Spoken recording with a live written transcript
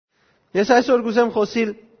Ես այսօր կուզեմ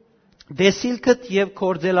խոսել դեսիլքդ եւ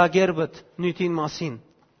կորձելագերբդ նյութին մասին։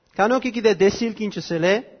 Քանի օքի գիտե դեսիլք ինչսել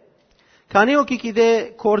է, քանի օքի գիտե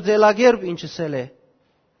կորձելագերբ ինչսել է։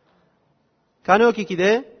 Քանի օքի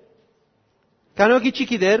գիտե, քանի օքի չի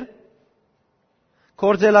գիտեր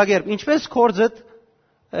կորձելագերբ, ինչպես կորձդ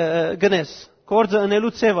գնես, կորձը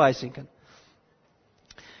ընելու ցևը այսինքն։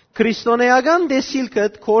 Քրիստոնեական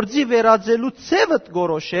դեսիլքդ կորձի վերածելու ցևը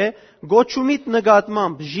գորոշե գոչումիտ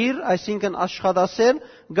նկատմամբ ժիր, այսինքն աշխատասեր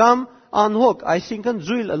կամ անհոգ, այսինքն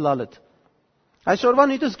զույլ ըլլալդ։ Այսօրվա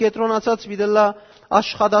նույնպես կենտրոնացած վիդելա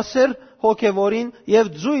աշխատասեր հոգևորին եւ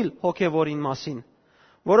զույլ հոգևորին մասին,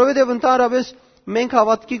 որովհետեւ ընդհանրապես մենք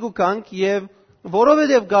հավատքի կուկանք եւ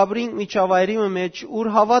որովհետեւ Գաբրին միջավայրի մեջ ուր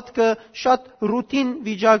հավատքը շատ ռուտին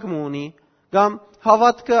վիճակ ունի, կամ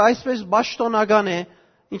հավատքը այսպես պաշտոնական է,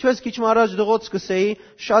 ինչպես քիչ առաջ դղոց կսեի,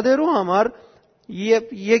 շատերու համար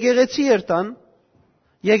եկեղեցի երթան,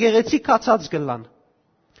 եկեղեցի կացած գլան։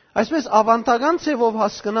 Այսպես ավանդական ցևով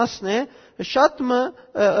հասկանասն է, շատ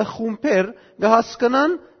խումբեր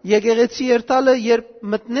կհասկանան եկեղեցի երթալը, երբ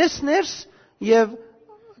մտնես ներս եւ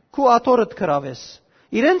քու աթորդ կրավես։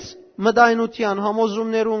 Իրենց մտայնության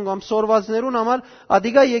համոզումներուն կամ սորվածներուն համար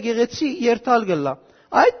ադիգա եկեղեցի երթալ գլա։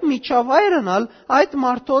 Այդ միջավայրնալ այդ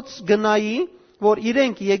մարդոց գնայի, որ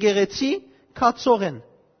իրենք եկեղեցի կացող են։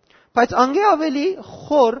 Բայց անգե ավելի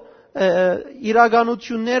խոր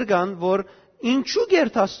իրականություններ կան, որ ինչու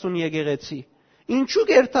գերտաստուն եկեղեցի, ինչու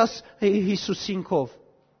գերտաս Հիսուսինքով,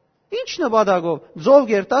 ինչ նպատակով, ձով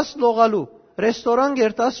գերտաս լողալու, ռեստորան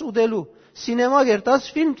գերտաս ուտելու, սինեմա գերտաս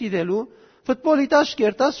ֆիլմ դիտելու, ֆուտբոլի տաշ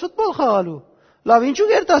գերտաս ֆուտբոլ խաղալու։ Լավ, ինչու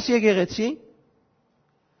գերտաս եկեղեցի։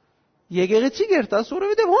 Եկեղեցի գերտաս,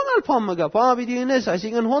 որովհետև հոն ալփամ մգա, պահավիդի ինես,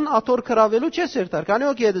 այսինքն հոն աթոր կրավելու չես երթար, քանի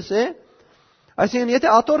օքի եդս է, այսինքն եթե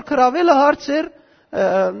աթոր կրավելը հարց էր,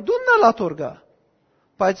 դուննալ աթոր գա,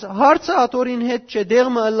 բայց հարցը աթորին հետ չէ,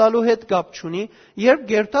 դեղմը ըլլալու հետ կապ չունի, երբ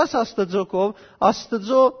գերտաս Աստծոկով,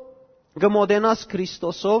 Աստծո գմոդենաս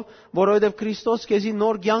Քրիստոսով, որովհետև Քրիստոս քեզի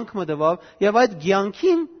նոր կյանք մտավ, եւ այդ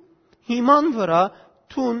կյանքին հիման վրա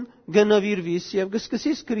թուն գնվիրվիս եւ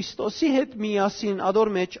գսկսիս Քրիստոսի հետ միասին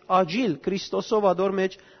ադոր մեջ աջիլ, Քրիստոսով ադոր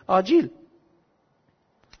մեջ աջիլ։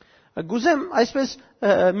 Գուզեմ այսպես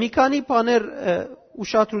մի քանի բաներ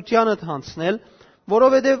ուշադրությանդ հանցնել,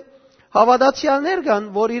 որովհետեւ հավատացյալներ կան,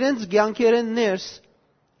 որ իրենց կյանքերեն ներս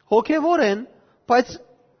հոգևոր են, բայց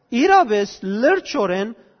իրավես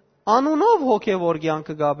լրջորեն անունով հոգևոր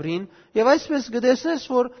կյանքը գաբրին, եւ այսպես գտեսնես,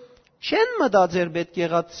 որ չեն մտածեր պետք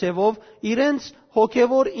եղած ցևով իրենց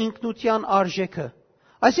հոգևոր ինքնության արժեքը։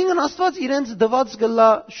 Այսինքն Աստված իրենց դված գլա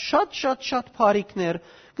շատ փարիկներ,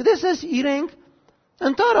 գտեսնես իրենք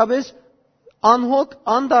ընդհանրապես անհոգ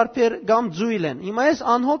անդարբեր կամ ձույլ են։ Հիմա ես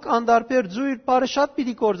անհոգ անդարբեր ձույլ բառը շատ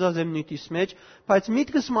պիտի կործածեմ նույնիս մեջ, բայց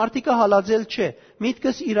միտքս մարդիկը հալածել չէ,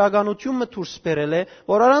 միտքս իրականությունը դուրս բերել է,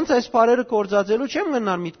 որ առանց այս բառերը կործածելու չեմ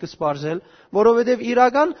գնար միտքս բարձել, որովհետև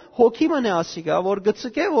իրական հոգի մնե ասիգա, որ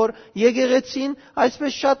գծկե, որ եկեղեցին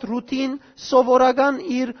այսպես շատ ռուտին, սովորական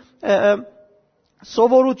իր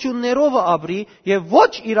սովորություններով ապրի եւ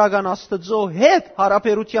ոչ իրական Աստծո հետ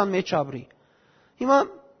հարաբերության մեջ ապրի։ Հիմա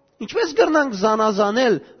ինչպես կրնանք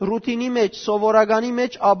զանազանել ռուտինի մեջ, սովորականի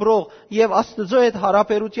մեջ ապրող եւ Աստծո հետ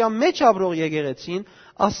հարաբերության մեջ ապրող եկեղեցին,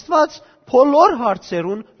 Աստված բոլոր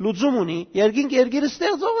հարցերուն լուծում ունի, երկինք երկիրը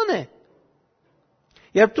ստեղծողն է։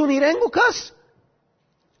 Երբ դու իրեն գուքաս,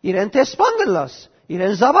 իրեն տեսփան գլաս,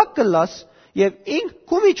 իրեն զավակ գլաս եւ ինք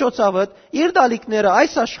քու միջոցավդ իր դալիքները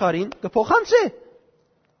այս աշխարհին կփոխանցե։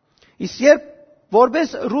 Իսկ երբ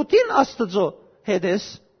որպես ռուտին Աստծո հետ ես,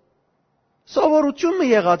 սովորությունը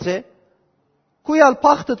եղած է, քույալ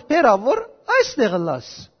փախտդ բերա, որ այստեղ լաս,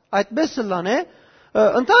 այդպես լան է,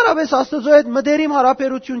 ընդհանրապես Աստծո հետ մտերիմ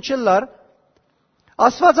հարաբերություն չլար,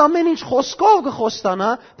 Աստված ամեն ինչ խոսքով կխոստանա,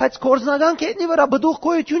 բայց կորձնական կետնի վրա բդուղ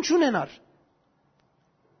գոյություն չունենար։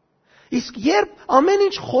 Իսկ երբ ամեն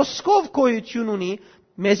ինչ խոսքով գոյություն ունի,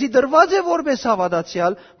 մեզի դրված է որպես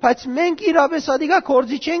հավատացյալ, բայց մենք իրապես ադիգա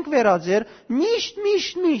կորձի չենք վերածեր,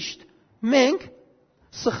 միշտ մենք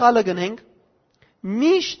սխալը գնենք,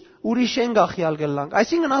 միշտ ուրիշ են գախյալ գլանք։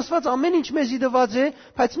 Այսինքն Աստված ամեն ինչ մեզի դված է,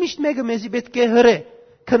 բայց միշտ մեկը մեզի պետք է հրե,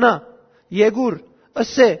 քնա, եգուր,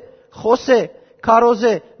 ըսե, խոսե,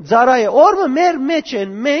 քարոզե, ծարայե, օրը մեր մեջ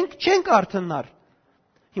են, մենք չենք արթնար։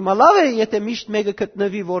 Հիմա լավ է, եթե միշտ մեկը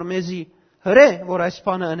գտնվի, որ մեզի հրե, որ այս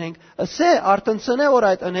բանը անենք, ըսե, արտնցնե, որ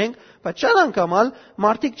այդ անենք, բայց շատ անգամալ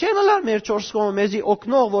մարդիկ չեն լար մեր չորս կողմը մեզի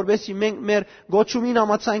օգնող, որովհետեւ մենք մեր գոչումին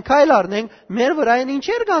համաձայն քայլ առնենք, մեր վրայեն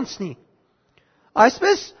ինչեր կանցնի։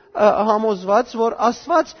 Այսպես համոզված, որ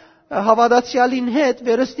Աստված հավատացյալին հետ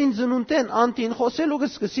վերստին ծնունդեն անտին խոսելու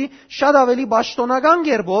կսկսի շատ ավելի պաշտոնական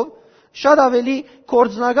կերպով, շատ ավելի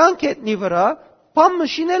կորձնական կետնի վրա, բան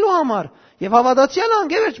մշինելու համար։ Եվ հավատացյալ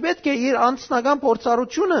անգևերջ պետք է իր անձնական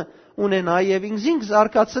փորձառությունը ունենա եւ ինքզինք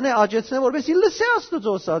զարգացնե, աճեցնե, որպեսզի լսե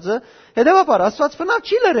Աստծո ասածը։ Հետևաբար Աստված ֆնավ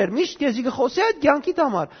չի լրեր, միշտ քեզի կխոսի այդ կյանքիդ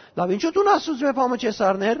համար։ Լավ, ինչու դու ասում ես փամը չես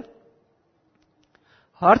առներ։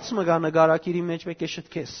 Հարց մը գա նկարակիրի մեջ պետք է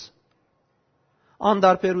շտկես։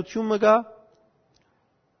 Անդարբերություն մը գա,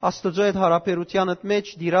 Աստծո հետ հարաբերությանդ մեջ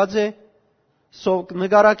դիրած է, սով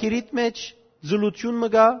նկարակիրիդ մեջ զլություն մը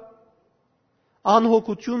գա,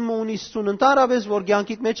 անհոգություն մը ունիս ցուն ընդառաջ որ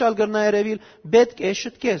կյանքիդ մեջ ալ գրնա երևիլ պետք է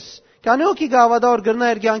շտկես։ Քանի օքի գավադա որ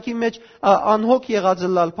գրնա իր կյանքի մեջ անհոգ եղած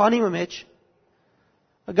լալ փանի մեջ,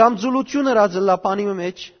 գամ զլություն հրածլա փանի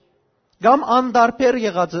մեջ, գամ անդարբեր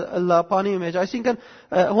եղած լա փանի մեջ, այսինքն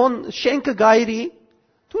հոն շենքը գայրի,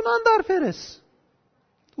 դու անդարբեր ես։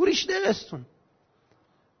 Ուրիշ դեր ես ցուն։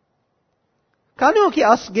 Քանի օքի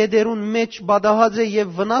աս գեդերուն մեջ բադահած է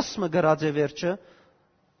եւ վնաս մը գրած է վերջը,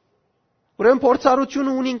 ուրեմն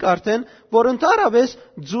փորձառությունը ունինք արդեն, որ ընդառաջ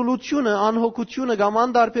զուլությունը, անհոգությունը կամ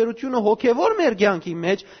անդարբերությունը հոգևոր մեր կյանքի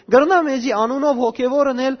մեջ գրնա մեզի անունով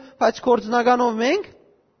հոգևորնել, բայց կորձնականով մենք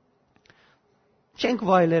չենք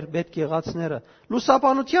վայելեր պետք եղածները։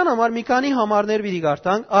 Լուսաբանության համար մի քանի համարներ պիտի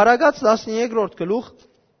կարդանք։ Արագած 13-րդ գլուխ,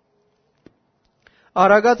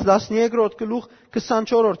 Արագած 13-րդ գլուխ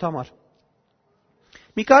 24-րդ համար։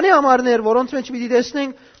 Մի քանի համարներ, որոնց մեջ պիտի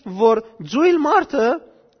տեսնենք, որ ձույլ մարդը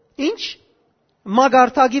ինչ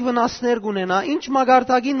մագարտագի վնասներ գունենա, ինչ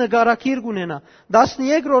մագարտագի նկարակիր գունենա։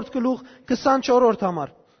 13-րդ գլուխ 24-րդ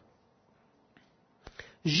համար։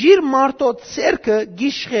 Ժիր մարդոց ցերկը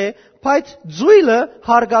գիշխե, բայց ձույլը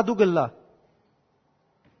հարգադու գլա։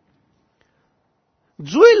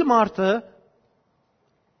 Ձույլ մարդը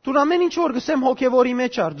դու ամեն ինչ որ գսեմ հոգևորի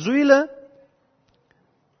մեջ ար, ձույլը,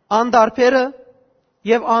 անդարբերը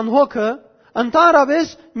եւ անհոգը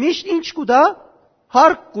ընդառաջ միշտ ինչ կուտա,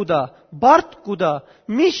 հարկ կուտա, բարդ կուտա,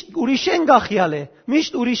 միշտ ուրիշեն գախյալ է,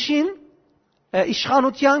 միշտ ուրիշին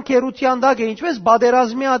իշխանության, քերության դակ է, ինչպես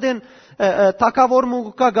բادرազմի ադեն թակավոր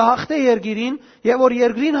մուկա գահախտե երգիրին, եւ որ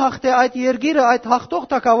երգրին հաղթե այդ երգիրը այդ հաղթող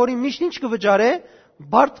թակավորին միշտ ինչ կվճարե,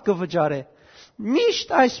 բարդ կվճարե։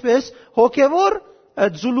 Միշտ այսպես հոգևոր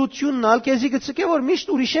զուլությունն ալ քեզի գցկե որ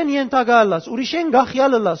միշտ ուրիշեն ենթագալաս, ուրիշեն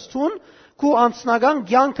գախյալ լաս, ցուն քու անձնական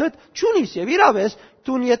կյանքդ ճունիս եւ իրավես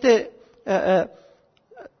դու եթե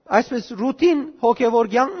այսպես ռուտին հոգևոր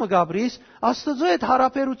կյանք մը գաբրիս, Աստծո հետ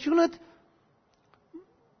հարաբերությունդ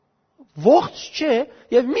ողջ չէ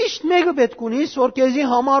եւ միշտ մեկը պետք ունիս որ քեզի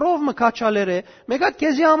համարով մը քաչալեր է, մեկ հատ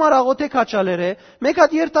քեզի համար աղոթե քաչալեր է, մեկ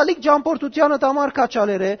հատ երտալիկ ճամփորդությանդ համար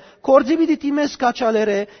քաչալեր է, կորձի պիտի դիմես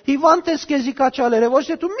քաչալեր է, հիվանդ ես քեզի քաչալեր է, ոչ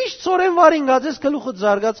թե դու միշտ ծորեն վարին գածես գլուխդ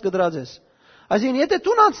զարգած կդրած ես։ Այսինքն եթե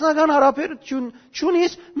դու անձնական հարաբերություն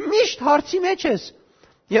չունիս, միշտ հարցի մեջ ես։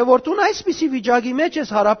 Եվ որ դու այսպիսի վիճակի մեջ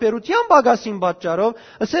ես հարաբերության բագասին պատճառով,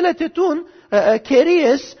 ասել է թե դու քերի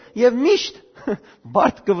ես եւ միշտ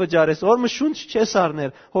բարդ կվճարես, որ մշունչ չես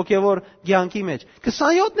առներ հոգևոր կյանքի մեջ։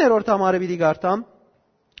 27-րդ համարը պիտի կարդամ։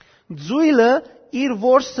 Ձույլը իր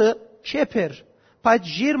որսը չեփեր,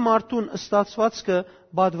 բայց ժիր մարդուն ստացվածքը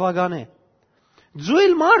բադվագան է։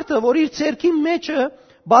 Ձույլ մարդը, որ իր ցերքի մեջը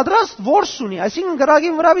բادرաստ որս ունի, այսինքն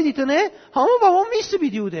գրագին վրա պիտի տնե, համոբավո միսը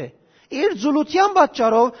պիտի ուտե։ Իր զուլության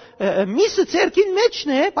պատճառով միսը ցերքին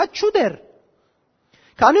մեջն է, բայց չուտեր։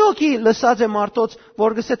 Քանի օքի լսած է մարդոց,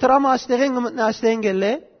 որ գսե դրամը այստեղեն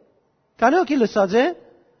գելե, քանի օքի լսած է,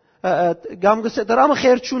 գամ գսե դրամը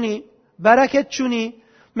խեր չունի, բարակետ չունի,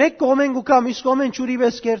 մեկ կողմեն գուկա, մյուս կողմեն չուրի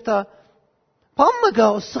վես կերտա, բամ մը գա,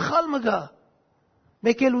 սխալ մը գա,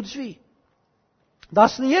 մեկ էլ ուծվի։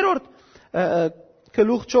 13-րդ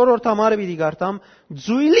գլուխ 4-րդ համարը պիտի կարդամ,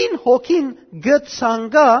 ձույլին հոգին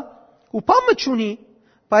գծանգա ու բամը չունի,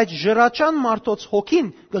 բայց ժրաչան մարդոց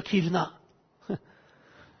հոգին գքիվնա։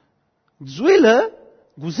 Ձույլը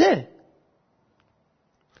գուզե,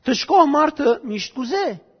 թշկող մարդը միշտ գուզե,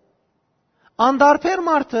 անդարբեր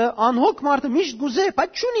մարդը, անհոգ մարդը միշտ գուզե,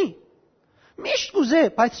 բայց չունի, միշտ գուզե,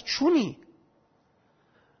 բայց չունի։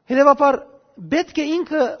 Հետևաբար պետք է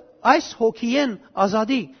ինքը այս հոգիեն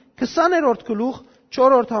ազատի։ 20-րդ գլուխ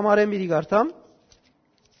 4-րդ համարեն պիտի կարդամ։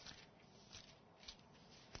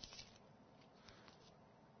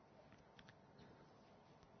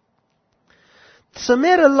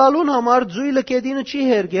 Ծմերը լալուն համար ձույլը կեդինը չի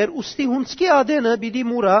հերգեր, ուստի հունցքի ադենը պիտի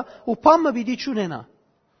մուրա ու փամը պիտի չունենա։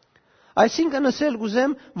 Այսինքն ասել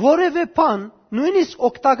գուզեմ, որևէ բան, նույնիսկ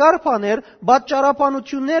օգտակար բաներ,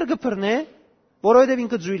 պատճառաբանություններ կփռնե, որովհետև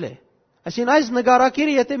ինքը ձույլ է։ Այսինքն այս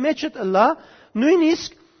նկարակիրը եթե մեջդ լա,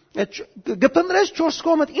 նույնիսկ գտնես 4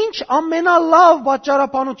 կողմդ ինչ ամենալավ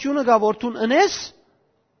պատճառաբանությունը գա որ դու ընես,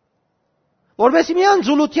 Որովհետեւ միան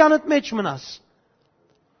զուլությանդ մեջ մնաս։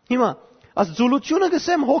 Հիմա, այս զուլությունը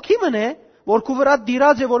գսեմ հոգի մնե, որ քու վրա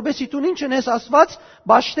դիրած է, որովհետեւ դու ինչ ես Աստված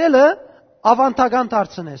ճաշտելը ավանտագան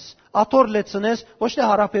դարձնես, աթոր լեցնես, ոչ թե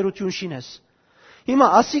հարաբերություն շինես։ Հիմա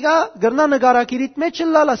ասիգա գրնա նգարակիրիտ մեջ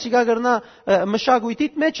լալ, ասիգա գրնա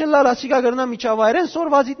մշակույթիտ մեջ լալ, ասիգա գրնա միջավայրեն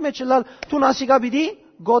սորվազիտ մեջ լալ, դու ասիգա պիտի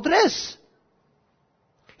գոդրես։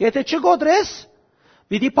 Եթե չգոդրես,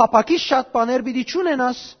 պիտի պապակի շատ բաներ պիտի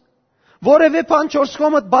չունենաս, որևէ բան չորս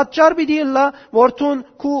կողմդ պատճառ պիտի լա, որ դու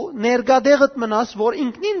քու ներգադեղդ մնաս, որ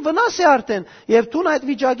ինքնին վնաս է արդեն, եւ դու այդ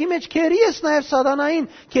վիճակի մեջ քերի ես նաեւ սատանային,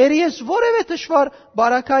 քերի ես որևէ դժվար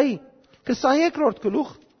բարակայի։ 22-րդ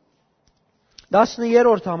գլուխ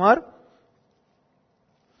 10-րդ համար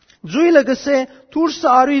Ձույլը գսե դուրսը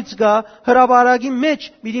արույց գա հրաբարագի մեջ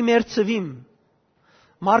պիտի մերցվիմ։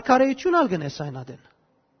 Մարգարեություն ալ գնես այն ադեն։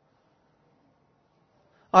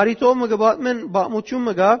 Արիտով մը գբատմեն բամություն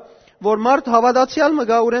մը գա, որ մարդ հավատացյալ մը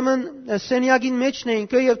գա, ուրեմն սենյակին մեջն է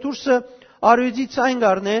ինքը եւ դուրսը արույցից այն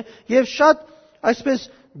գարնե եւ շատ այսպես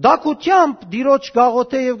դակությամբ դիրոջ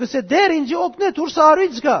գաղոթե եւ գսե դեր ինձ օգնե դուրսը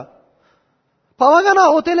արույց գա։ Բավականա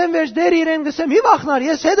հոթելեն վերջ դեր իրեն գսեմ, մի վախնար,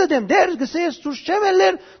 ես հետը դեմ, դեր գսե ես դուրս չեմ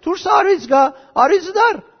ելներ, դուրս արույց գա, արույց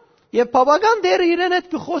դար։ Եվ բավական դեր իրեն հետ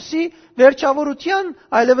կխոսի վերջավորության,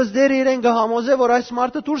 այլևս դեր իրեն կհամոզե, որ այս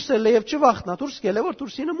մարդը դուրս էլ է եւ չվախնա, դուրս գել է, որ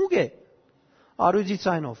դուրսինը մուգ է, արույցից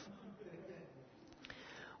այնով։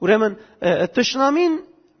 Ուրեմն, տշնամին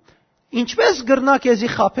ինչպես գրնա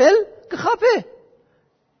քեզի խապել, կխապե։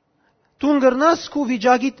 Դու գրնաս քու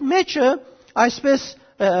վիճակիտ մեջը այսպես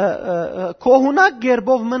կողունակ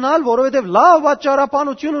գերբով մնալ, որովհետև լավ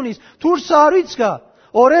պատճառաբանություն ունիս, դուրս արույց գա,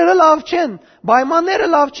 օրերը լավ չեն, պայմանները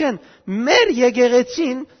լավ չեն, մեր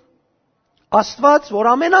եկեղեցին Աստված,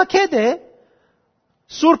 որ ամենակետ է,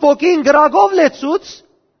 Սուրբ Օքին գրագով լեցուց,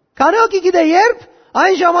 քանի օքի գիտե երբ,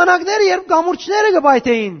 այն ժամանակները, երբ կամուրջները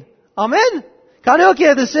կբայթեին, ամեն, քանի օքի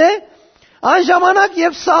հետս է, այն ժամանակ,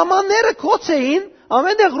 երբ սահմանները կոց էին,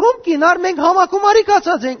 ամենտեղ ռում կինար մենք համակումարի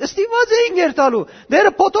կացած ենք, ստիված էինք երտալու,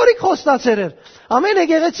 դերը պոտորիկ խոստացեր էր, ամեն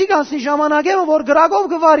եկեղեցի կանցնի ժամանակը, որ գրագով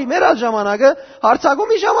գվարի, մեր այդ ժամանակը,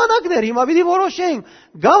 հարցակումի ժամանակներ, հիմա պիտի որոշեինք,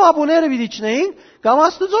 գամ աբուները պիտի չնեինք, գամ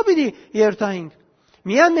Աստուծո պիտի երթայինք,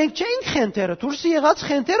 միան մենք չէինք խենթերը, դուրսի եղած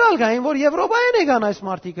խենթերը ալգային, որ Եվրոպայեն եկան այս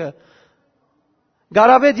մարդիկը,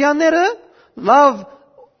 Գարաբեդյանները, լավ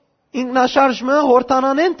ինքնաշարժմը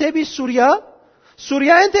հորտանանեն տեպի Սուրիա,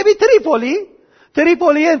 Սուրիայեն տեպի Տրիպոլի,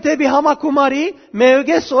 Տրիպոլիեն տեպի համակումարի,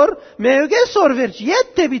 մեյոգեսոր վերջ, ետ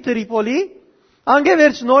տեպի Տրիպոլի, անգե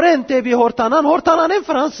վերջ նորեն տեպի հորտանան, հորտանանեն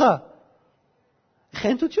Ֆրանսա։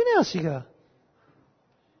 Խենթություն է ասիգա։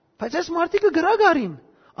 Բայց այս մարդիկը գրագ արին։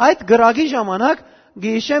 Այդ գրագի ժամանակ,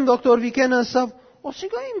 գիշեմ դոկտոր Վիկենը ասավ,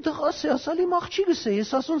 ասիգա իմ դղաս է, ասալ իմ աղջիկս է,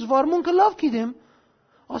 ես ասոնց վարմունքը լավ գիտեմ,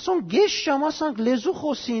 ասոն գեշ շամ ասանք լեզու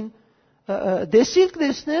խոսին, դեսիլք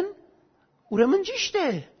դեսնեն, ուրեմն ճիշտ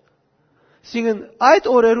է։ Սինգն այդ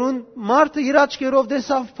օրերուն մարդը իր աչքերով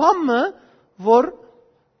տեսավ բամը, որ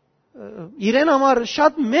իրեն համար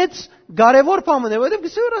շատ մեծ կարևոր բան է, որովհետև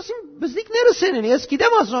գսե որ ասին բզդիկներս են, ես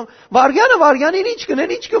գիտեմ ասում, վարգյանին ինչ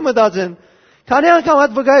կնեն, ինչ կմտածեն։ Քանի անգամ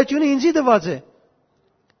այդ վկայությունը ինձի տված է։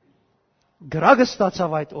 Գրագը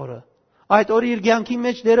ստացավ այդ օրը։ Այդ օրը իր կյանքի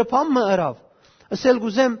մեջ դերը բամը ըրավ։ Ասել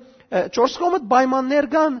գուզեմ 4 կողմդ պայմաններ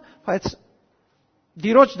կան, բայց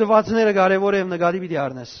դիրոջ դվածները կարևոր է նկատի պիտի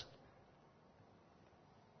առնես։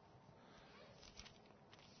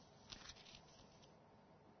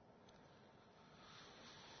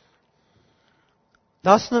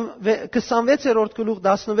 26-րդ գլուխ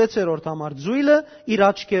 16-րդ համար Ձույլը իր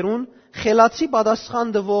աչքերուն խելացի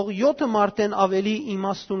պատասխան տվող 7 մարդեն ավելի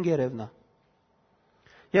իմաստուն գերևնա։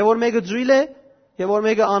 Եվ որ մեկը ձույլ է, եւ որ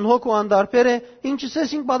մեկը անհոգ ու անդարբեր է, ինչպես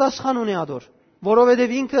ես ինք պատասխան ունի ադոր,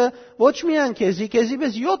 որովհետեւ ինքը ոչ միայն քեզի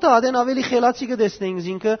պես 7 ադեն ավելի խելացի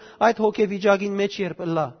կտեսնենք ինքը այդ հոգեվիճակին մեջ երբ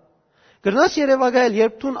լա։ Գրնաս երևակայել,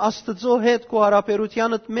 երբ դու Աստծո հետ քո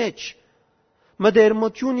հարաբերությանդ մեջ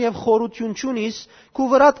մդերմություն եւ խորություն ճունիս, քու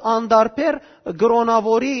վրատ անդարբեր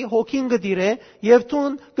գրոնավորի հոգին գդիրե եւ դու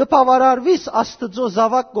կբավարարվիս Աստծո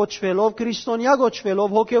զավակ գոչվելով, քրիստոնյա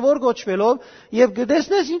գոչվելով, հոգեվոր գոչվելով եւ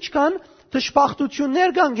գտեսնես ինչքան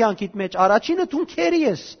դժբախտություններ կան կյանքիդ մեջ։ Առաջինը դու քերի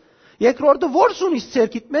ես, երկրորդը ворս ունիս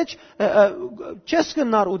ցերքիդ մեջ, չես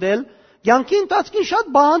կնար ուդել, կյանքի ընթացքին շատ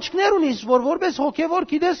բանջկներ ունիս, որ որպես հոգեվոր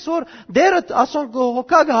գիտես որ դերը ասոն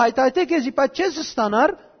հոգագը հայտայտե քեզի, բայց չես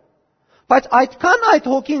ստանար, բայց այդքան այդ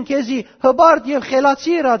հոգին քեզի հբարդ եւ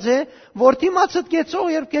խելացի եղած է, որ դիմացդ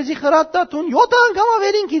գեցող երբ քեզի խրատտա դու 7 անգամ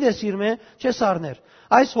ավելին գիտես իրմե, չես առներ։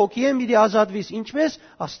 Այս հոգիեն մի ազատվիս, ինչպես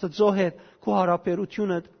Աստծո հետ քո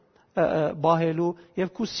հարաբերությունը բահելու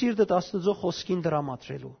եւ քո սիրտդ Աստծո խոսքին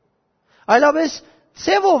դրամատրելու։ Այլապես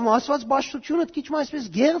ցևով Աստված ճաշտությունը քիչ մ այսպես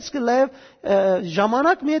գեղձ կլավ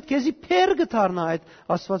ժամանակ մի հետ քեզի փեր կդառնա այդ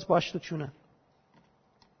Աստված ճաշտությունը։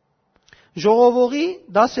 Ժողովողի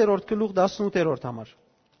 10-րդ գլուխ 18-րդ համար։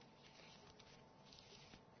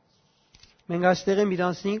 Մենք այստեղ եմ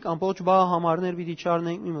իրանցնենք ամբողջ բաղ համարներ պիտի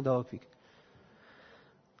չառնենք մի մտահոգվիկ։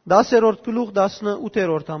 10-րդ գլուխ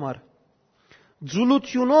 18-րդ համար։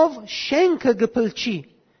 Ձուլությունով շենքը գփլչի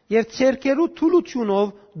եւ ցերկերու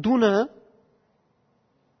թուլությունով դունը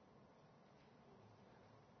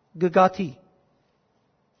գգաթի։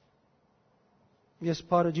 Ես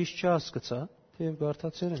բառը ճիշտ չհասկացա, թեև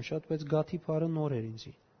գարտացել եմ շատ, բայց գաթի բառը նոր էր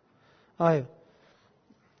ինձի։ Այո։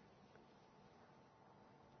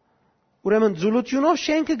 Ուրեմն ձուլությունով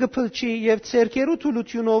շենքը գփլչի եւ ցերկերու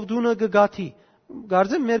թուլությունով դունը գգաթի։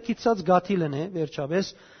 Գարձեմ մեր քիծած գաթի լնե,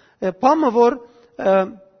 վերջապես, բամը որ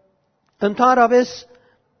ընդհանրապես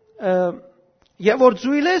եւ որ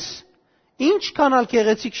ձույլես ինչ կանալ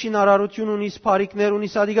քեղեցիկ շինարարություն ունիս, բարիկներ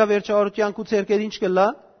ունիս, ադիգա վերջավորության ու ցերկեր ինչ կլա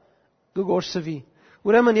գգորսվի։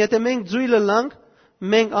 Ուրեմն եթե մենք ձույլը լանք,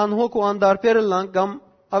 մենք անհոգ ու անդարբերը լանք, կամ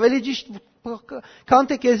ավելի ճիշտ քան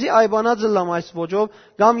թե քեզի այբանածը լամ այս ոճով,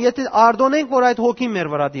 կամ եթե արդոնենք որ այդ հոգին մեր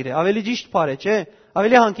վրա դիրե, ավելի ճիշտ բառ է, չէ՞։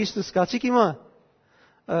 Ավելի հանգիստ սկացիք հիմա։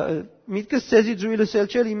 Միտքս ցեզի ձույլս էլ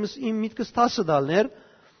չէ, իմ միտքս 10 դալներ։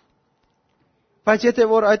 Բայց եթե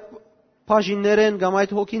որ այդ բաժիններեն կամ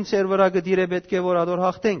այդ հոգին ծեր վրա գդիրե պետք է որ ադոր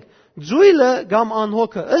հաղթենք։ Ձույլը կամ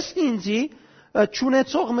անհոգը ըստ ինձի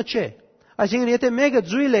ճունեցողը չէ։ Այսինքն եթե մեկը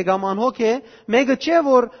ձույլ է կամ անհոգ է, մեկը չէ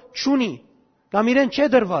որ ճունի, կամ իրեն չէ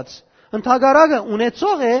դրված։ Ընդհանրակը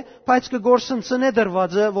ունեցող է, բայց կգործընծնե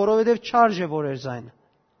դրվածը, որովհետև չարժ է որ երզայն։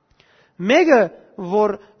 Մեկը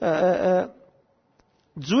որ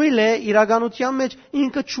ձույլ է, իրականության մեջ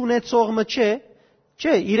ինքը ճունեցողը չէ,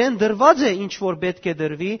 չէ, իրեն դրված է ինչ որ պետք է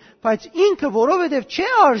դրվի, բայց ինքը որովհետև չէ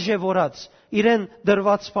արժե որած իրեն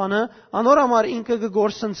դրված բանը, անորամար ինքը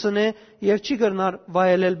կգործընծնե եւ չի կրնար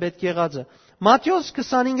վայելել պետք եղածը։ Մատթեոս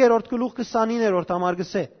 25-րդ գլուխ 29-րդ համար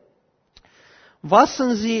գսե.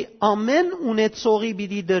 Վասնզի ամեն ունեցողի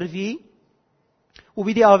պիտի դրվի ու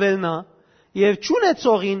պիտի ավելնա եւ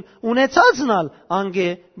չունեցողին ունեցածնալ անգե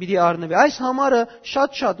պիտի առնվի։ Այս համարը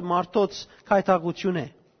շատ մարդոց քայթակություն է։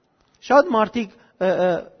 Շատ մարդիկ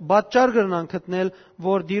բաճար կրնան գտնել,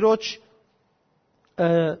 որ դիրոջ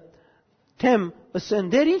թեմ ասեն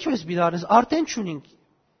դեր ինչպես բիդարնես արդեն չունենք։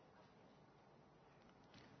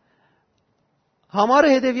 Համարը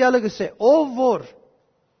հետևյալը գսե. ով որ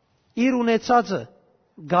իր ունեցածը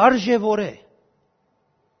գարժևոր է,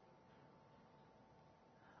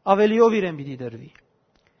 ավելիով իրեն պիտի դրվի։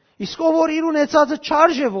 Իսկ ով որ իր ունեցածը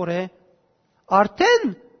չարժևոր է,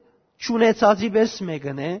 արդեն չունեցածի պես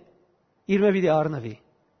մեկն է, իր մե պիտի առնվի։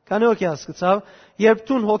 Քանի օքի հասկացավ, երբ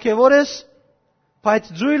դու հոգևոր ես, բայց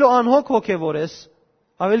ձույլ ու անհոգ հոգևոր ես,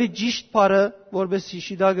 ավելի ճիշտ բառը, որպես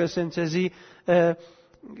շիդագը սենցեզի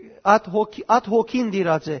at հոգին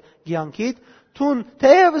դիրած է գյանքիդ, Թուն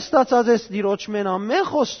թեև ստացած ես դիրոջ մեն ամեն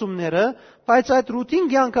խոստումները, բայց այդ ռուտին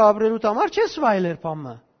կյանքը ապրելու համար չես վայելեր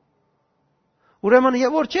բամը։ Ուրեմն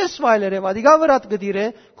եւ որ չես վայելեր եւ ադիգա վրատ գդիրե,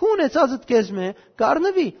 քու ունեցածդ քեզմե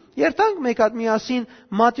կառնվի։ Երթանք մեկ հատ միասին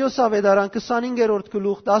Մատթեոս ավետարան 25-րդ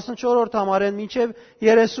գլուխ 14-րդ համարեն մինչեւ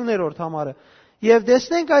 30-րդ համարը։ Եվ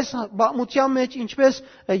տեսնենք այս բամության մեջ ինչպես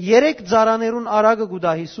 3 ծառաներուն արագը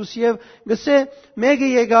գուտա Հիսուս եւ գսե մեկը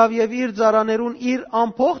եկավ եւ իր ծառաներուն իր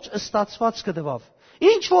ամբողջ ստացված կդվավ։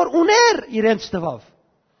 Ինչ որ ուներ իրենց տվավ։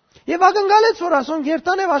 Եվ ակնկալեց որ ասոն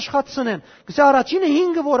երթան եւ աշխատցնեն։ Գսե առաջինը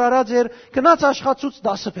 5 որ արած էր գնաց աշխատուց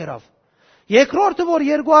 10 բերավ։ Երկրորդը որ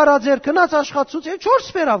 2 արած էր գնաց աշխատուց եւ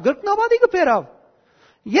 4 բերավ, գրկնաբադի կբերավ։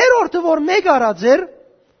 Երրորդը որ 1 արած էր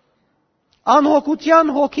անհոգության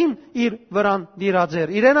հոգին իր վրան դիրած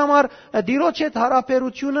էր։ Իրեն համար դիրոջ հետ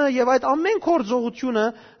հարաբերությունը եւ այդ ամեն կորձողությունը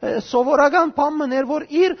սովորական բան էր, որ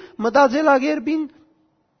իր մտածելակերպին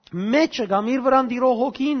մեջը կամ իր վրան դիրող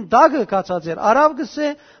հոգին դագը կացած էր։ Արավ գսե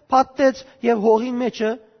փաթեց եւ հողին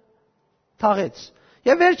մեջը թաղեց։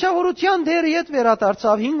 Եվ վերջավորության դերը իդ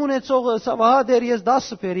վերադարձավ 5 ունեցողը ասավ ահա դեր ես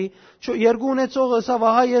 10 բերի, 2 ունեցողը ասավ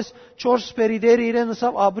ահա ես 4 բերի, դեր իրեն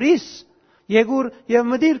ասավ ապրիս Եգուր եւ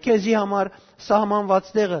մդիր քեզի համար սահմանված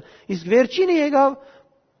տեղը։ Իսկ վերջինը եկավ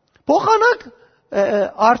փոխանակ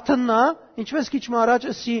արթնա, ինչպես քիչ առաջ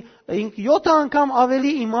ասի 7 անգամ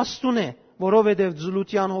ավելի իմաստուն է, որովհետեւ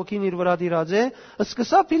զուլության հոգին իր վրա դիրած է,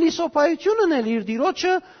 սկսա փիլիսոփայություն ունել իր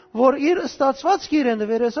դիրոջը, որ իր ստացված գիրեն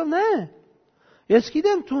վերեսավ, նե։ Ես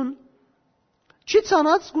գիտեմ թուն չի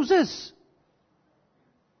ցանած գուզես։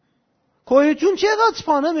 Քոյություն չեղած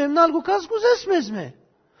բանը մեմնալ գուկած գուզես մեզմե։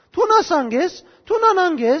 Թուն ասանգես, թուն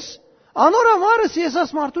անանգես, անորամարս ես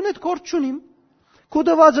աս մարդուն հետ կորդ չունիմ, քու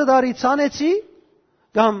դվածը դարի ցանեցի,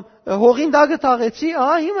 կամ հողին դագը թաղեցի,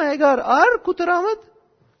 հիմա եկար ար քու տրամդ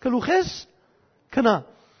գլուխես քնա։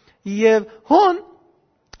 Եվ հոն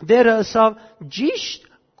դերը ասավ ճիշտ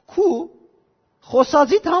քու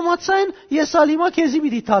խոսածիդ համացայն ես ալիմա քեզի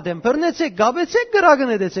պիտի թադեմ, բռնեցեք, գաբեցեք,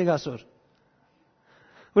 գրագնեցեք ասոր։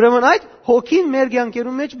 Ուրեմն այդ հոգին մեր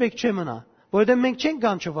կյանքերում մեջ բեք չէ մնա, որովհետև մենք չենք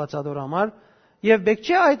գանչված ադոր համար, եւ բեք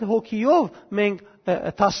չէ այդ հոգիով մենք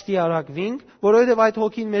տաստիարակվինք, որովհետև այդ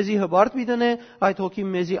հոգին մեզի հբարտ մի դնե, այդ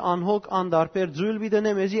հոգին մեզի անհոգ, անդարբեր ձույլ մի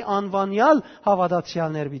դնե, մեզի անվանյալ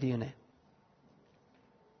հավատացյալներ մի դինե։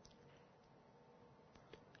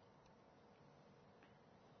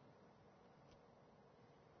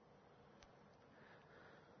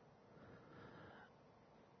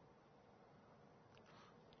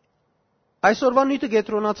 Այսօրվա նույնը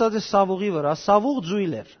գետրոնացած է Սավուղի վրա, Սավուղ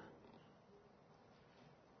ձույլ էր։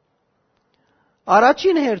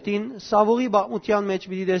 Առաջին հերթին Սավուղի բաղմության մեջ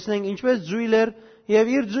պիտի տեսնենք ինչպես ձույլ էր եւ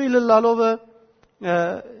իր ձույլը լալովը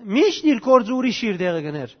միշտ իր կորձը ուրիշ իր դեղը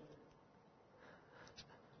գներ։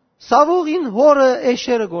 Սավուղին հորը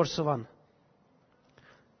էշերը գործվան։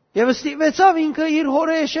 Եվ ստիպեցավ ինքը իր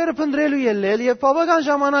հորը էշերը փնտրելու ելնել եւ բավական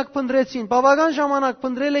ժամանակ փնտրեցին, բավական ժամանակ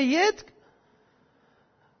փնտրել է յետ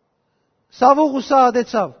Սավուղ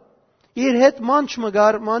ուսահատեցավ։ Իր հետ մանչ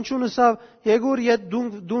մգար, մանչուն ասավ, եկուր յետ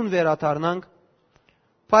դուն վերաթարնանք։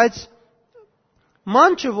 Բայց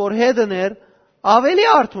մանչը որ հետն էր, ավելի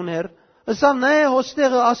արթուն էր, ասավ նայ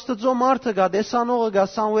հոստեղը Աստծո մարդը գա, դեսանողը գա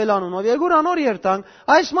Սամուել անունով, եկուր անոր երտանք,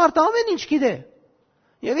 այս մարդը ամեն ինչ գիտե։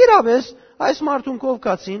 Եվ իրապես այս մարդուն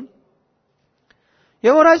կովկացին,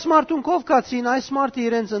 եւ որ այս մարդուն կովկացին, այս մարդը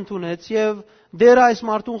իրենց ընդունեց, եւ դերը այս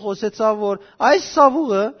մարդուն խոսեցավ, որ այս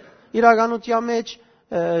Սավուղը իրականության մեջ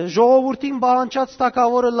ժողովրդին բանջած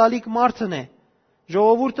տակավորը լալիք մարդն է։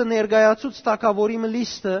 Ժողովուրդը ներկայացուց տակավորի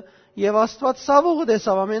մլիստը եւ Աստված Սավուղը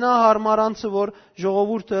տեսավ ամենահարմարանցը, որ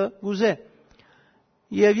ժողովուրդը գուզե։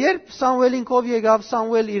 Եվ երբ Սամուելին կով եկավ,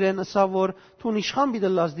 Սամուել իրեն ասավ, որ թուն իշխան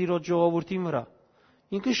պիտի լաս դիրոջ ժողովրդին վրա։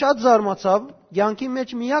 Ինքը շատ զարմացավ, կյանքի մեջ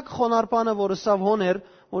միակ խոնար բանը, որ ասավ հոն էր,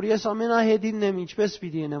 որ ես ամենահետինն եմ, ինչպես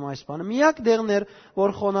պիտի ենեմ այս բանը։ Միակ դեղն էր,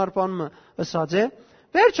 որ խոնար բանը ասած է։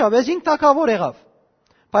 Վերջապես ինք տակավոր եղավ,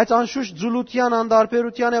 բայց անշուշտ ձուլության,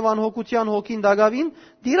 անդարբերության եւ անհոգության հոգին դագավին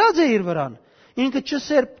դիրած է իր վրան։ Ինքը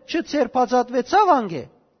չցերպածատվեցավ անգե։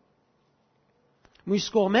 Մյուս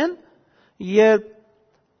կողմեն, երբ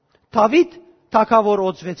Դավիթ տակավոր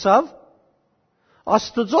օծվեցավ,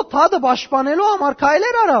 Աստծո թադը պաշտպանելու համար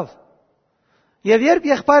քայլեր արավ։ Եվ երբ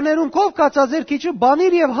եղբայրներուն կով կացած էր քիչը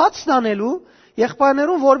բանիր եւ հաց տանելու,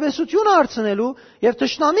 եղբայրներուն որբեսություն հարցնելու եւ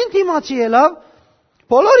թշնամին դիմացի ելավ,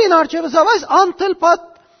 բոլորին արջևսավ այս անթլպատ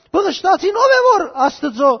բղշտացին ով է որ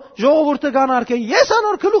Աստծո ժողովուրդը կանարկե, ես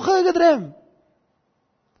անոր գլուխը գդրեմ։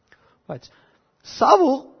 Բայց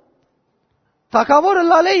Սավուղ տակավորը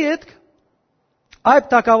լալե յետք,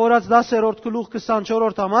 այդ տակավորած 10-րդ գլուխ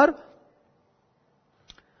 24-րդ համար,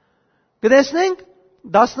 կտեսնենք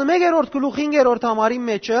 11-րդ գլուխ 5-րդ համարի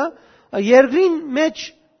մեջը, երկրին մեջ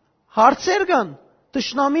հարցեր կան,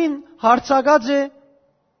 թշնամին հարցակած է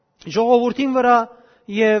ժողովրդին վրա,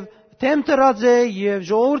 եւ թեմ տրած է եւ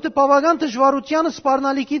ժողովուրդը բավական դժվարությանը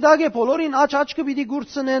սպառնալիքի դակ է, բոլորին աչքը պիտի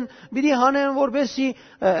գուրցնեն, պիտի հանեն, որբեսի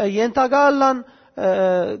ենթակալան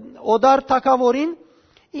օդար թակավորին,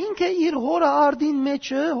 ինքը իր հորը արդին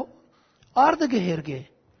մեջը արդը գհերգե,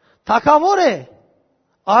 թակավոր է,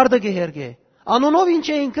 արդը գհերգե, անունով ինչ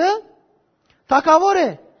է ինքը, թակավոր է,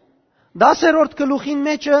 10-րդ գլուխին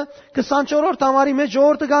մեջը 24-րդ համարի մեջ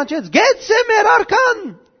ժողովուրդը կանչեց, գեցե մեր արքան։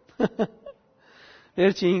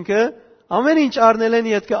 Վերջի ինքը ամեն ինչ առնել են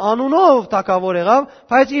յետքը անունով տակավոր եղավ,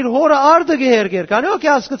 բայց իր հորը արդը գհերգեր։ Քանի օքի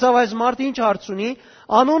հասկացավ այս մարդը ինչ հարց ունի,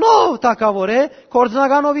 անունով տակավոր է,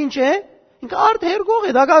 կորձնականով ինչ է, ինքը արդ հերգող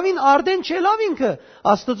է, դակավին արդեն չելավ ինքը,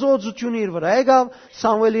 Աստծո օծությունը իր վրա եկավ,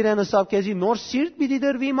 Սամուել իրեն ասավ քեզի նոր սիրտ պիտի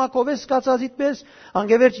դրվի Մակովես կացածիդ պես,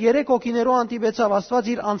 անգևերջ 3 հոգիներով անտիպեցավ,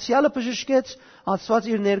 Աստված իր անցյալը բժշկեց, Աստված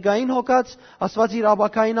իր ներգային հոգաց, Աստված իր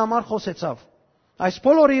աբակային համար խոսեցավ։ Այս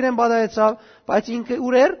բոլորը իրեն բադայեցավ, բայց ինքը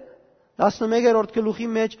ուր էր 11-րդ գլուխի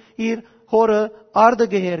մեջ իր հորը արդը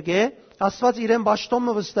գհերգե, Աստված իրեն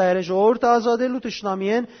ճաշտոմը վստահել է ժողովուրդը ազատելու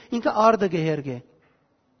թշնամիեն, ինքը արդը գհերգե։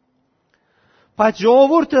 Բայց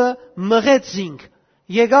ժողովուրդը մղեց զինք,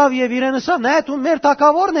 եկավ եւ իրեն ասավ, նայ դու մեր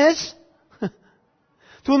թակավորն ես,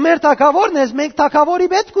 դու մեր թակավորն ես, մենք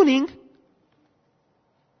թակավորի պետք ունենք։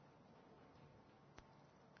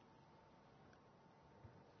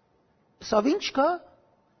 Սավ ինչ կա,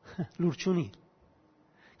 լուրջ ունի։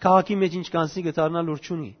 Քաղաքի մեջ ինչ կանցնի գտարնա լուրջ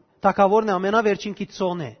ունի։ Թակավորն է ամենավերջին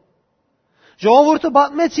կիցողն է։ Ժողովուրդը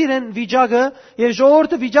պատմեց իրեն վիճակը, եւ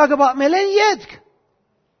ժողովուրդը վիճակը պատմել են յետք։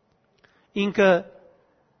 ինքը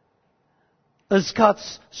ըսկաց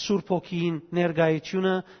Սուրբ Հոգին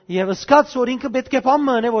ներկայությունը եւ ըսկաց, որ ինքը պետք է բան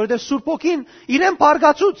մնե, որովհետեւ Սուրբ Հոգին իրեն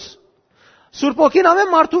բարգացուց։ Սուրբ Հոգին ամեն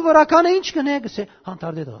մարդու վրա կանը ինչ կնե, գսե,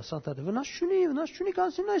 հանդարտե դրա, սանտատե, վնաս չունի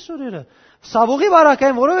կանցին այս օրերը։ Սավողի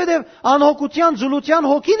վարակային, որովհետեւ անհոգության, զուլության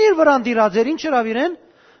հոգին իր վրան դիրած էր, ինչ հրավ իրեն։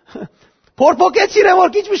 Փորփոքեց իրեն,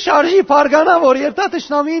 որ քիչ մի շարժի, բարգանա, որ երթա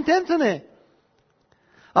տշնամին թենթն է։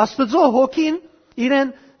 Աստծո հոգին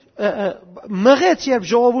իրեն մղեց, երբ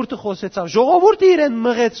ժողովուրդը խոսեցավ։ Ժողովուրդը իրեն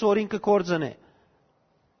մղեց, որ ինքը կործնե։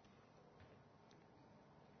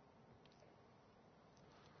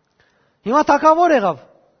 Հիմա թագավոր եղավ։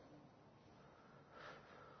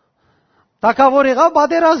 Թագավոր եղավ,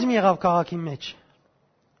 պատերազմ եղավ քաղաքի մեջ։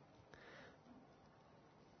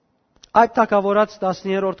 Այդ թագավորած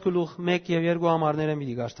 10-րդ գլուխ 1 եւ 2 համարները մի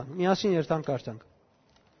դիգաստան։ Միասին երթանք կարդանք։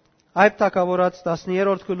 Այդ թագավորած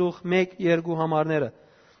 10-րդ գլուխ 1-2 համարները։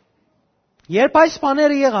 Երբ այս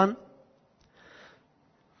բաները եղան,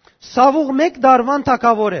 Սավուղ 1 դարվան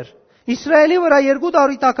թագավոր էր։ Իսրայելի վրա 2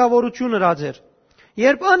 տարի թագավորություն հրած էր։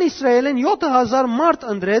 Երբ ան Իսրայելեն 7000 մարդ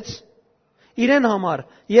ընտրեց իրեն համար,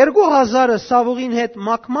 2000-ը Սավուղին հետ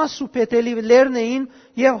Մակմաս ու Փեթելի լերն էին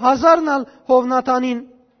եւ 1000-ն ալ Հովնաթանին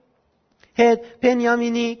հետ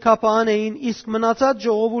Բենյամինի քապան էին, իսկ մնացած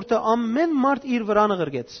ժողովուրդը ամեն մարդ իր վրանը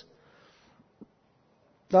ղրգեց։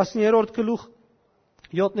 10-րդ գլուխ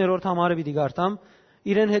 7-րդ համարը պիտի գարտամ,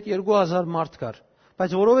 իրեն հետ 2000 մարդ կար,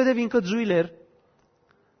 բայց որովհետև ինքը ձույլ էր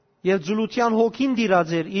եւ ձուլության հոգին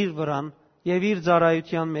դիրած էր իր վրան եւ իր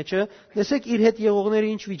ծառայության մեջը, տեսեք իր հետ եղողները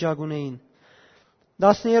ինչ վիճակ ունեին։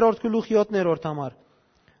 10-րդ գլուխ 7-րդ համար։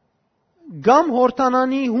 Գամ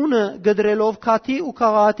Հորտանանի հունը գդրելով քաթի ու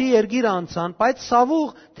քաղաքի երգիր անցան, բայց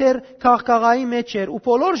Սավուղ թեր քաղաքաղայի մեջ էր ու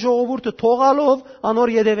բոլոր ժողովուրդը թողալով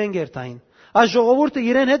անոր յետևեն գերտային։ Այս ժողովուրդը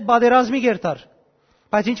իրեն հետ բادرազմի գերտար։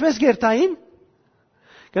 Բայց ինչպես գերտային։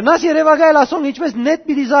 Գնաս Երևանայել ասոն ինչպես նետ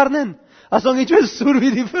պիտի զառնեն, ասոն ինչպես սուր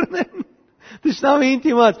պիտի բռնեն։ Դժնամին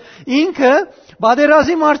դիմաց։ Ինքը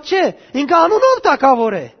բادرազմի մարդ չէ, ինքը անունով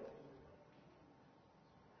թագավոր է։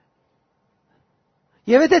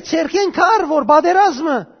 Եվ եթե ցերքեն կար, որ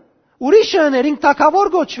բادرազմը ուրիշը էր, ինք թագավոր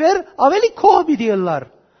գոչվեր, ավելի քող պիտի ըլլար։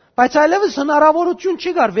 Բայց այլևս հնարավորություն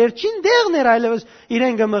չկար, վերջին դեղն էր այլևս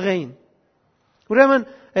իրեն գմղեին։ Ուրեմն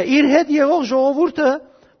իր հետ եղող ժողովուրդը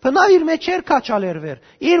բնավ իր մեջ էր քաչալերվեր։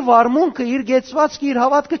 Իր վարմունքը, իր գեցվածքը, իր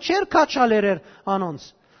հավատքը չէր քաչալերեր անոնց։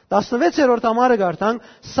 16-րդ համարը գարտանք,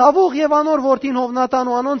 Սավուղ եւ անոր որդին Հովնատան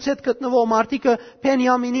ու անոնց հետ գտնվող մարդիկը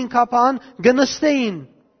Բենյամինին քապան գնստեին։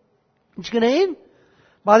 Ինչ գնային։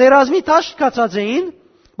 Բادرազմի տաշտ կացած էին,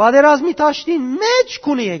 բادرազմի տաշտին մեջ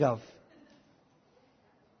քունի եկավ։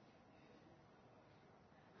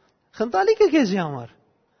 Խնդալիքը քեզի համար,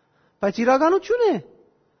 բայց իրականություն է։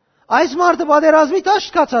 Այս մարդը բادرազմի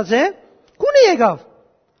տաշտ կացած է, քունի եկավ։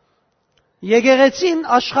 Եկեղեցին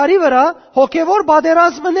աշխարհի վրա հոգևոր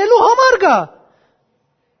բادرազմ մնելու համար կա։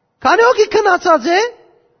 Քանի հոգի քնացած է,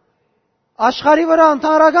 աշխարհի վրա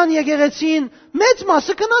ընդհանրական եկեղեցին մեծ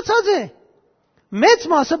մասը քնացած է։ Մեծ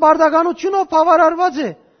մասը բարդականությունով բավարարված է։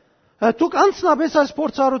 Դուք անձնապես այս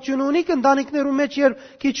փորձառությունը ունիք ընտանիքներու մեջ, երբ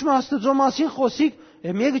քիչ մը Աստծո մասին խոսիկ,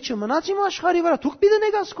 մեկը չմնաց իմ աշխարհի վրա, դուք պիտի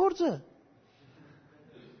դնեք այս գործը։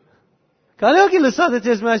 Քանի հոգի լսած եք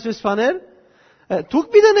ես այսպես բաներ, դուք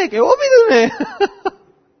պիտի դնեք, ո՞վ պիտի դնե։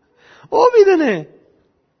 Ո՞վ պիտի դնե։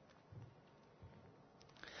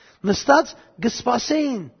 Նստած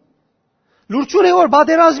գսպասեին։ Լուրջ է որ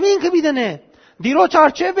բادرազմի ինքը պիտի դնե։ Դիրոջ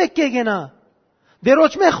արջև եք կգենա։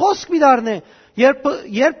 Դերոջ մե խոսք մի դառնե,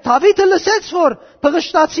 երբ Դավիթը լսեց, որ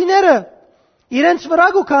փղշտացիները իրենց վրա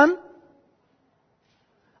գուքան,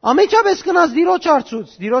 ամեջապես կնաց դիրոջ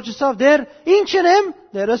արծուց, դիրոջը սավ դեր, ինչ ենեմ,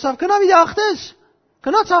 դերը սավ կնա մի ախտեց,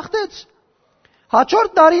 կնաց ախտեց,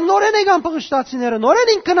 հաջորդ տարի նորեն եկան փղշտացիները, նորեն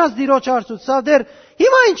ինք կնաց դիրոջ արծուց, սավ դեր,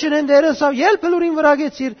 հիմա ինչ ենեմ, դերը սավ ելպ լուրին վրա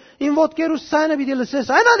գեցիր, իմ ոտքերուս ցայնը պիտի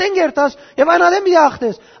լսես, այնադեն գերտաս եւ այնադեն պիտի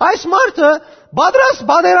ախտես, այս մարդը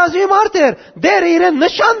բادرազմի մարդ էր, դեր իրեն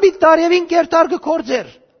նշան պիտի տար եւ ինք կերտար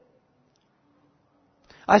կորձեր։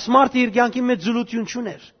 Այս մարդը իր կյանքի մեջ զուլություն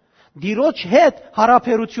չուներ, դիրոջ հետ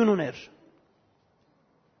հարաբերություն ուներ։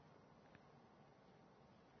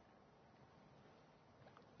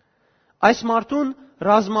 Այս մարդուն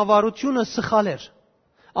ռազմավարությունը սխալ էր։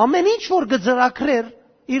 Ամեն ինչ որ գծրակրեր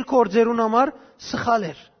իր կորձերուն համար սխալ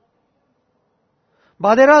էր։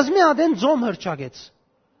 Բادرազմի ադեն ձոմ հրճագեց։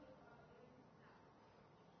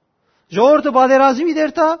 Ժողովուրդը բادرազմի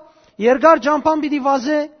դերտա երկար ջամփան պիտի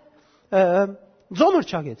վազե ձոմ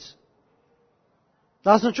հրճագեց։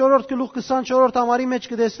 14-րդ գլուխ 24-րդ համարի մեջ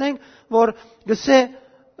կտեսնենք, որ գսե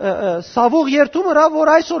սավող երթում հրա,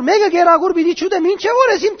 որ այսօր մեկը գերագուր պիտի չուտեմ, ինչ է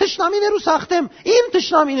որ ես իմ թշնամիներու սախտեմ, իմ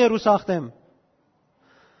թշնամիներու սախտեմ։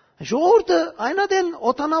 Ժողովուրդը այնադեն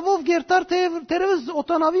օտանավով գերտար, թերևս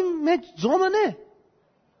օտանավի մեջ ձոմն է։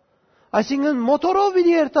 Այսինքն մոտորով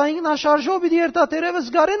պիտի երթա, ինքնաշարժով պիտի երթա, թերևս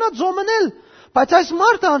գարենա ձոմնել, բայց այս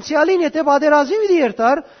մարդը անցյալին եթե պատերազմի պիտի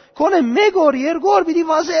երթար, կոնե մեկ օր, երկու օր պիտի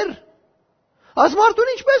վազեր։ Այս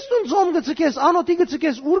մարդուն ինչպես տուն ձոմ գցկես, անոթի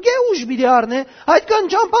գցկես, ուրգե ուժ պիտի առնե, այդքան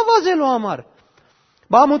ճամփա վազելու համար։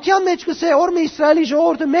 Բամության մեջ կսե, օրը Իսրայելի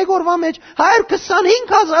ժողովուրդը մեկ օրվա մեջ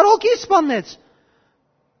 125,000 հոգի սպանեց։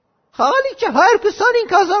 Խաղալիք չէ,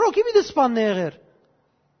 125,000 հոգի պիտի սպաննե եղեր։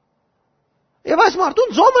 Եվ այս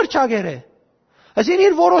մարդուն ձոմր չագեր է։ Այսինքն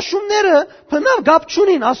իր որոշումները բնավ գապ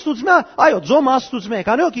չունին աստուծմե, այո, ձոմը աստուծմե,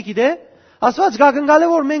 քանի հոգի գիտե։ Աստված գագնգալ է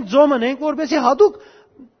որ մենք ձոմն ենք, որպեսզի հadouk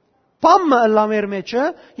բամը լա մեր մեջը,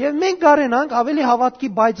 եւ մենք գարենանք ավելի հավատքի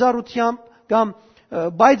բայձարությամբ կամ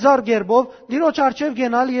բայձար գերբով դիրոջ արչեւ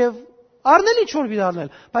գենալ եւ առնել ինչ որ պիտի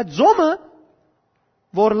առնել։ Բայց ձոմը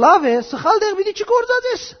որ լավ է, սխալ դեր պիտի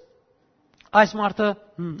չգործածես։ Այս մարդը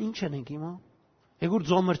ինչ ենք հիմա։ Եգուր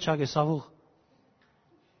ձոմր չագե սավուղ։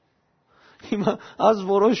 Հիմա ազ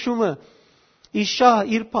որոշումը իշա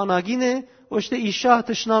իր փանագին է, ոչ թե իշա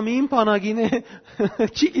թշնամիին փանագին է,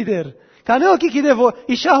 չի գիտեր։ Քանի օքի գիտե որ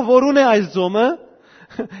իշա որուն է այս ձոմը,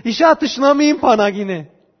 իշա թշնամիին փանագին է։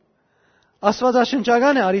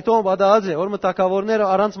 Աստվածաշնչական է արիտոմ բադաած է, որ մտակավորները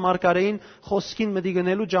առանց մարգարեին խոսքին մտի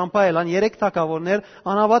գնելու ջամփա էլան, 3 թակավորներ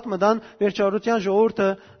անավատ մտան վերջարության ժողովուրդը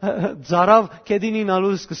ձարավ կեդինին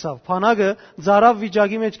ալու սկսավ, փանագը ձարավ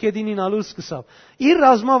վիճակի մեջ կեդինին ալու սկսավ։ Իր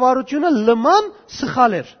ռազմավարությունը լման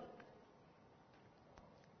սխալ էր։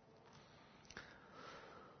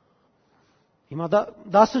 Հիմա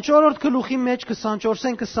 14-րդ գլուխի մեջ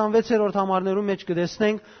 24-ին 26-րդ համարներու մեջ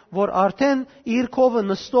կտեսնենք, որ արդեն իր քովը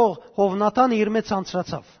նստող Հովնաթանը իր մեջ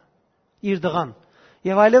ցանցրացավ, իր դղան։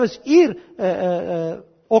 Եվ այլևս իր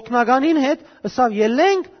օկնականին հետ ասավ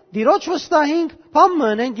ելենք, դիրոջ վստահենք, փամ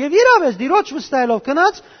մնենք եւ իրավես դիրոջ վստահելով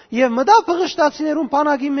գնաց եւ մտավ փղշտացիներուն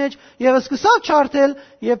բանակի մեջ եւ սկսավ չարթել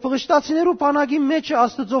եւ փղշտացիներու բանակի մեջ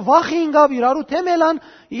Աստծո վախի ինգավ իրարու թեմելան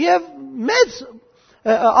եւ մեծ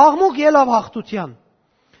աղմուկ ելավ հաղթության։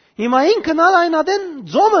 Հիմա ինքն այնադեն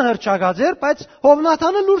ձոմը հրճագած էր, բայց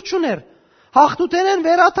Հովնաթանը լուր չուներ։ Հաղթութենեն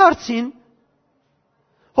վերաթարցին,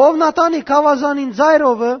 Հովնաթանի կավազանին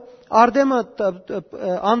ձայրովը, արդեմը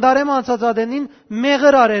անդարեմը անցածադենին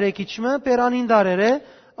մեղր արերեքիչմը, պերանին դարեր է,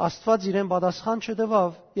 Աստված իրեն պատասխան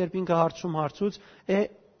չդվավ, երբ ինքը հարցուց,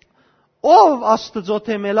 ով Աստծո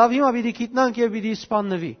թեմելավ, հիմա պիտի գիտնանք եւ պիտի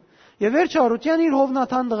սպաննվի։ Եվ վերջարության իր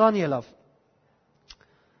Հովնաթան դղան ելավ։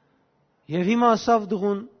 Եվ հիմա ասավ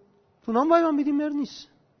դղուն, դու նամբայման պիտի մեռնիս։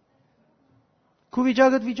 Քու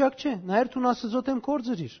վիճակդ վիճակ չէ, նայր դու Աստծո թեմ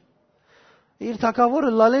կործրիր։ Իր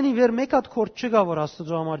թակավորը լալենի վեր մեկ հատ կորդ չկա, որ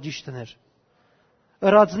Աստծո համար ճիշտներ։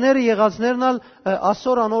 Ըրածները եղածներն ալ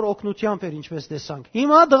ասոր անոր օգնությամբ էր, ինչպես տեսանք։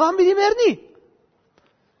 Հիմա դղան պիտի մեռնի։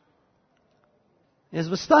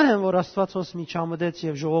 Ես վստահ եմ, որ Աստված ոս մի չամդեց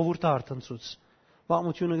եւ ժողովուրդը արթնցուց։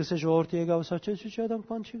 Բամությունը գսե ժողովրդի եկավ, ասա չէ, դրանք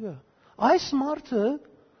բան չկա։ Այս մարդը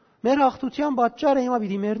մեր հաղթության պատճառը հիմա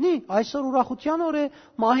պիտի մեռնի, այսօր ուրախության օր է,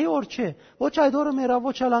 մահի օր չէ։ Ոչ այդ օրը մերա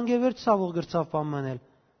ոչ ալանգևերջ ցավող գրծավ բան մնել։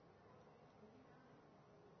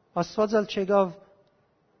 Աստված ալ չեկավ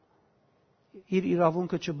իր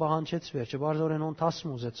իրավունքը չբահանջեց վերջը, բարձորեն on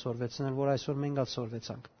տասմ ուզեց սորվեցնել, որ այսօր մենք ալ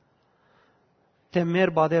սորվեցանք։ Թե մեր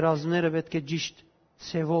բادرազները պետք է ճիշտ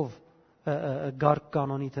ցևով գարկ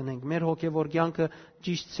կանոնի տնենք, մեր հոգևոր կյանքը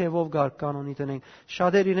ճիշտ ցևով գարկ կանոնի տնենք։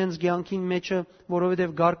 Շատեր իրենց կյանքին մեջը,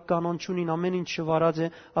 որովհետև գարկ կանոն չունին, ամեն ինչ շվարած է,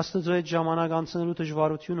 Աստծո հետ ժամանակ անցնելու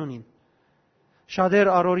դժվարություն ունին։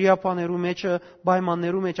 Շատեր առօրյա բաներու մեջը,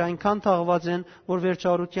 պայմաններու մեջ այնքան թաղված են, որ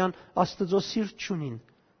վերջարության Աստծո սիրտ չունին։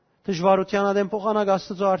 Դժվարության ադեն փոխանակ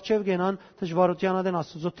Աստծո արչև գենան, դժվարության ադեն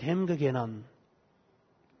Աստծո թեմ կգենան։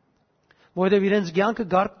 Որովհետև իրենց կյանքը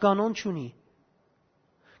գարկ կանոն չունի։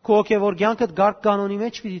 Քո հոգևոր կյանքդ գարկ կանոնի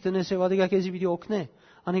մեջ պիտի տնես եւ ադիգա քեզի պիտի օգնե,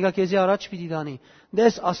 անիգա քեզի առաջ պիտի դանի։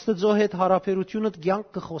 Դες Աստծո հետ հարաբերությունդ կյանք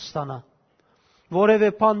կխոստանա։ Որևէ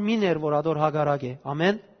բան մի ներ, որ ադոր հագարակ է։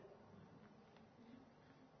 Ամեն։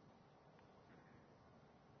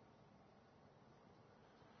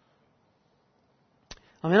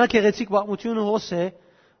 Ամենակեղեցիկ պատմությունը հոս է,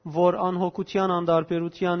 որ անհոգության,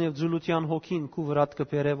 անդարբերության եւ ձուլության հոգին քու վրատ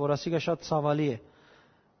կբերե, որ ասիգա շատ ցավալի է։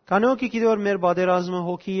 Քանի օքի գիտի որ մեր բادرազմը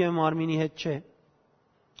հոգի եւ մարմինի հետ չէ,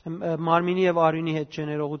 մարմինի եւ արյունի հետ չէ,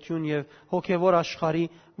 ներողություն եւ հոգեվոր աշխարհի,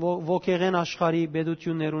 ոգեղեն աշխարհի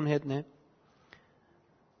բեդություններուն հետն է։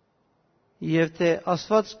 Եվ թե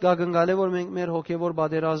Աստված գագնգալ է որ մենք մեր հոգեվոր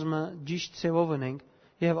բادرազմը ճիշտ ցևով ունենք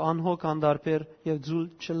եւ անհոգ անդարբեր եւ ձուլ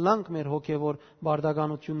չլանք մեր հոգեվոր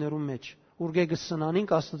բարդականություններում մեջ։ Ուրգե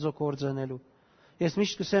գսնանինք Աստծո կործանելու։ Ես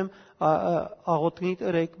միշտ կսեմ աղոթքնի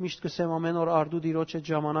ըրեք, միշտ կսեմ ամեն օր արդու Տիրոջ հետ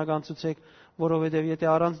ժամանակ անցուցեք, որովհետեւ եթե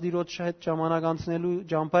առանց Տիրոջ հետ ժամանակ անցնելու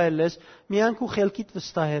ջամփա ելես, միայն քու խելքիդ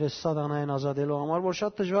վստահեր ես սատանային ազատելու համար, որ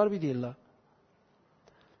շատ դժվար պիտի լա։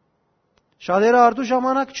 Շատերը արդու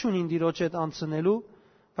ժամանակ չունին Տիրոջ հետ անցնելու,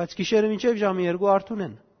 բայց գիշերը մինչև ժամի 2 արդուն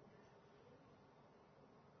են։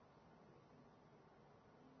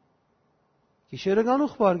 Գիշերը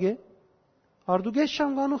գանուխ բարգե, արդու գես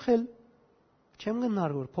շամ գանուխ էլ, չեմ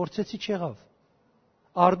գնար որ, փորձեցի չեղավ։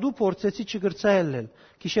 Արդու փորձեցի չգրծա ելնել,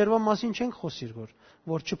 գիշերվա մասին չենք խոսիր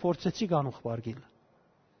որ չփորձեցի գանուխ բարգիլ։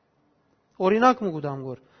 Օրինակ մուգուդամ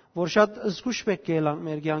որ շատ զգուշ պետք է ելանք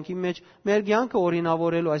մեր կյանքի մեջ, մեր կյանքը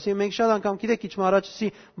օրինավորելու, այսինքն մենք շատ անգամ գիտեք իջ առաջի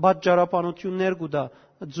բաժարապանություններ գուտա,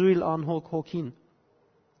 ձույլ անհոգ հոգին։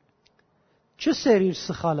 Չսեր իր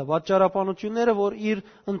սխալը, բաժարապանությունները, որ իր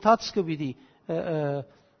ընթացքը պիտի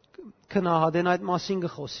քնահատեն այդ մասին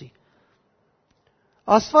կխոսի։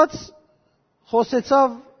 Աստված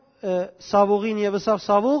խոսեցավ Սավուղին եւ ասավ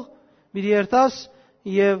Սավուղ, պիտի երթաս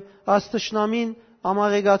եւ աստշնամին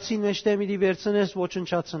ամաղեգացին մեջտեղ պիտի վերցնես,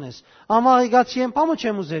 ոչնչացնես։ Ամաղեգացիեն փամը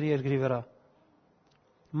չեմ ուզեր երկրի վրա։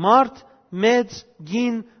 Մարդ, մեծ,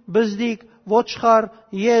 գին, բզդիկ, ոչխար,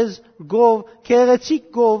 եզ,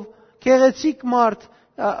 գով, քեղեցիկ մարդ,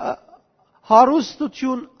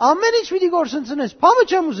 հարուստություն, ամեն ինչ պիտի գործընծնես, փամը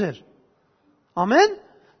չեմ ուզեր։ Ամեն,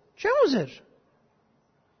 չեմ ուզեր։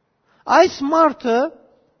 Այս մարդը,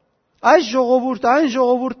 այս ժողովուրդը, այն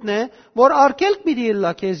ժողովուրդն է, որ արկելք պիտի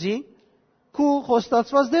ելլա քեզի, քու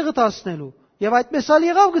խոստացված դեղը տասնելու։ Եվ այդպես ալ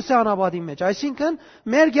եղավ գսե անաբադի մեջ, այսինքն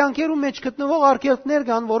մեր կյանքերում մեջ գտնվող արկելքներ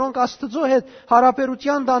կան, որոնք Աստծո հետ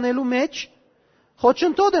հարաբերության դանելու մեջ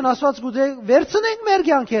խոչընդոտ են, ասված գուտե վերցնենք մեր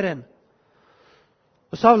կյանքերեն։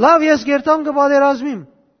 Ուսավ լավ ես գերտամ կպատերազմիմ։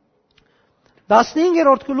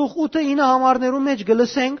 15-րդ գլուխ 8-9 համարներում մեջ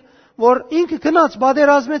գլսենք, որ ինքը գնաց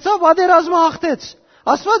պատերազմեցավ, պատերազմը հաղթեց։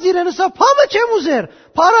 Աստված իրեն ասավ, փամը չեմ ուզեր,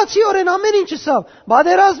 փարացիորեն ամեն ինչ ասավ,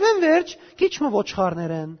 պատերազմեն վերջ, քիչը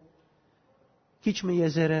ոչխարներ են, քիչը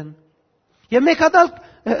եզեր են։ Եվ մեկ հատ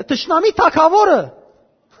տշնամի թակավորը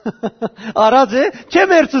արած է,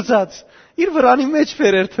 չեմ երցուցած, իր վրանի մեջ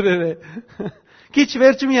ֆերեր թրեր է։ Քիչ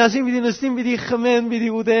վերջը միասին պիտի նստին, պիտի խմեն, պիտի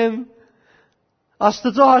ուտեն,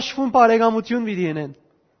 Աստծո հաշվում բարեկամություն պիտի ենեն։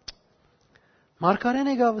 Մարգարեն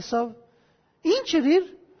եկավ ասավ, ինչ էր,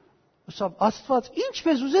 ասավ Աստված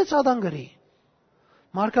ինչպես ուզեց ադան գրի։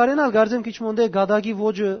 Մարգարեն ալ գարձեմ քիչ մոնդե գադագի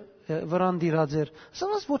ոճը վրան դիրած էր։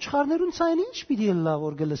 Ասավ ոչխարներուն ցայն ինչ պիտի լա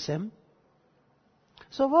որ գլսեմ։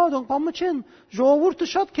 Ասավ դոնք բամը չեն, ժողովուրդը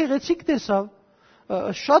շատ քեղեցիկ տեսավ,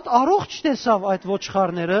 շատ առողջ տեսավ այդ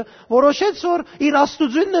ոչխարները, որոշեց որ իր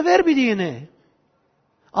աստուծուն նվեր պիտի ինե։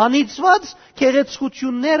 Անիծված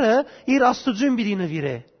քեղեցկությունները իր աստուծուն պիտի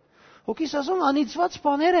նվիրե։ Հոգիս ասում անիծված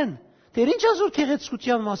բաներ են։ Դեր ինչ ասոր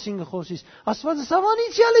քեղեցկության մասին գխոսիս։ Աստված ասավ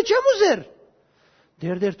անիծյալը չեմ ուզեր։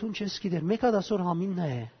 Դեր տուն չես գիտեր, մեկ հատ ասոր համինն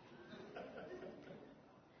է։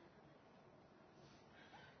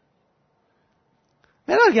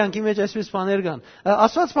 Մեր կյանքի մեջ այսպես բաներ կան։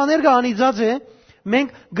 Աստված բաներ կա անիծած է,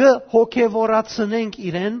 մենք գհոգևորացնենք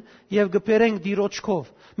իրեն եւ գբերենք դիրոջքով։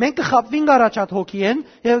 Մենք կխապվենք առաջ այդ հոգիեն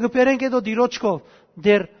եւ գբերենք հետո դիրոջքով։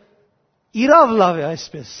 Դեր իրավ լավ է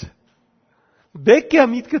այսպես։ Բեկյա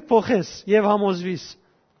միտքդ փոխես եւ համոզվիս։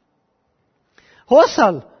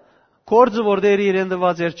 Հոսալ կորձը որ դերի իրեն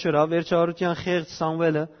դված էր չրա, վերջարության խեղճ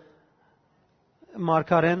Սամվելը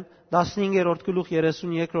Մարգարեն 15-րդ գլուխ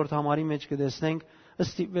 32-րդ համարի մեջ կտեսնենք,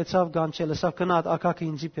 ստիպեցավ գանչել, ասավ գնա ակակը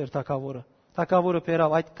ինձի բեր թակավորը։ Թակավորը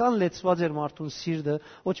բերավ, այդքան լեցված էր մարդուն սիրտը,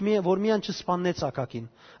 ոչ մի որ միան չսպաննեց ակակին։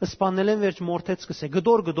 Սպաննելեն վերջ մորթեց կսե,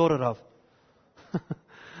 գդոր հրավ։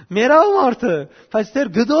 Մերավ մարդը, բայց դեր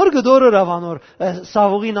գդոր հրավ անոր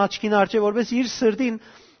Սավուղին աչքին արջե, որպես իր սրտին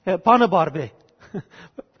բանը բարբե։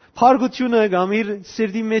 Փարգությունը կամ իր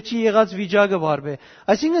սրտի մեջի եղած վիճակը բարբե։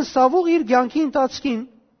 Այսինքն Սավուղ իր կյանքի ընթացքին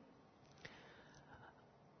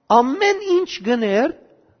ամեն ինչ գներ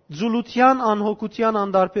ձուլության, անհոգության,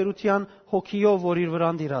 անդարբերության հոգիով, որ իր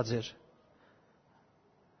վրան դիրած էր։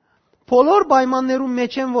 Բոլոր պայմաններում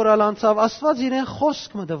մեջ են, որ ալանցավ, Աստված իրեն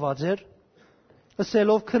խոսք մտված էր,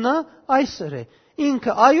 ասելով քնա այսր է։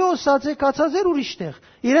 Ինքը այո ասած է, կացած էր ուրիշտեղ։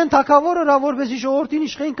 Իրեն թակավորը հրա որպեսզի ժողովրդին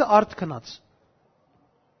իշխենքը արդ քնած։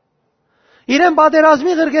 Իրեն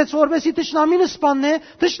պատերազմի ղրգեց, որպեսզի թշնամին սպաննե,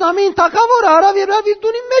 թշնամին թակավորը հարավ իր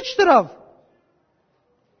դունի մեջ դրավ։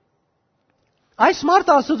 Այս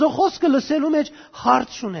մարդը Աստծո խոսքը լսելու մեջ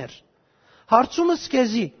հարց ուներ։ Հարցումս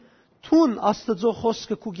քեզի, թուն Աստծո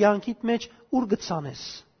խոսքը քու կյանքիդ մեջ ուր գցանես։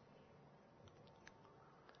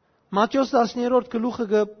 Մատթեոս 10-րդ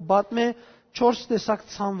գլուխը պատմում է 4 տեսակ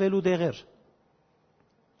ցանվելու դեղեր։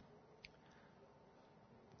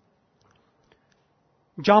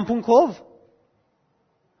 Ջամփունքով,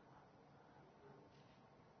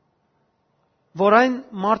 որ այն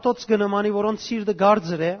մարդոց գնմանի, որոնց սիրտը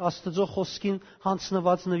գարձր է, Աստծո խոսքին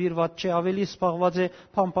հանձնված նվիրված չէ, ավելի սպաղված է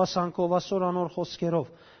փամփասանքով, ասորանոր խոսքերով,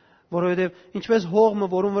 որովհետև ինչպես հողմը,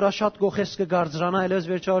 որում վրա շատ գոխես կգարձրանա, այլևս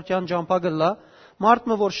վերջավորության ջամփա գլա,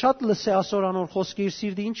 մարդը, որ շատ լսե ասորանոր խոսքը, իր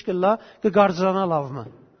սիրտը ինչ կլա, կգարձրանա լավը։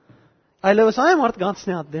 Այլևս այն մարդ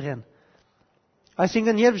կանցնի այդտեղեն։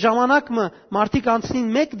 Այսինքն, երբ ժամանակը մարդիկ անցնին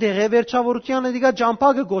մեկ դեղե, վերջավորությանը դիգա ջամփա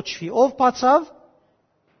կգոչվի, ով բացավ,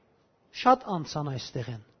 շատ անցան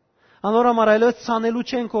այստեղեն։ Անորոմար այլևս ցանելու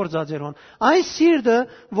չեն կործածերոն։ Այն սիրտը,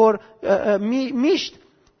 որ միշտ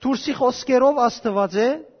դուրսի խոսքերով աստված է,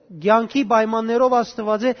 ցանկի պայմաններով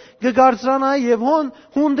աստված է, կգարձրանա եւ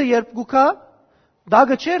հունդը երբ գուքա,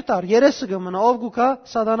 դագը չեր տար, երեսը կմնա, ով գուքա,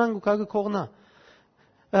 սատանան գուքա կքողնա։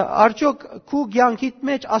 Արդյոք քու ցանկիդ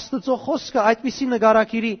մեջ Աստծո խոսքը այդպիսի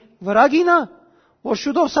նկարակիրի վրա գինա, որ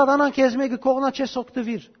շուտով սատանան քեզ մեկը կողնա չես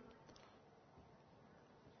օգտվիր։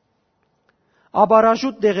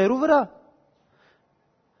 Աբարաժուտ դեղերու վրա,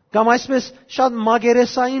 կամ այսպես շատ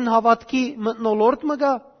մագերեսային հավատքի մտնոլորտ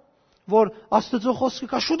մգա, որ Աստծո խոսքը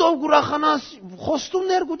կա շուտով գուրախանաս,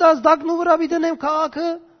 խոստումներ կուտած դակնու վրա բիդնեմ քաղաքը,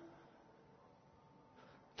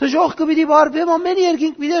 դժոխ կպիտի բարբեմ ամեն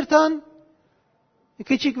երկինք բիդերթան,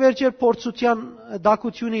 քիչիկ վերջեր փորձության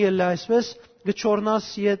դակությունը ելլա այսպես, գչորնաս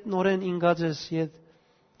իդ նորեն ինգածես իդ,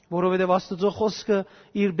 որովհետև Աստծո խոսքը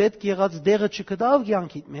իր պետք եղած դեղը չկտավ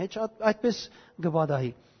կյանքիդ մեջ, այդպես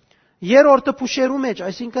գբադահի։ Երրորդը փուշերու մեջ,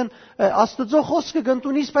 այսինքն Աստծո խոսքը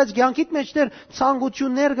գտնունից, բայց կյանքիդ մեջ դեր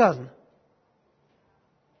ցանկություններ կան։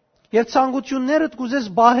 Եվ ցանկություններդ կուզես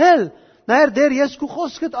բահել, նայր դեր ես քու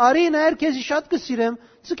խոսքդ արի, նայր քեզի շատ կսիրեմ,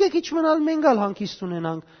 ցկեք ինչ մնալ մենգալ հանգիստ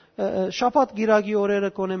ունենանք, շաբաթ գիրագի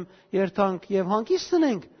օրերը կոնեմ երթանք եւ հանգիստ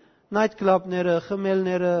ունենք, նայթ կլաբները,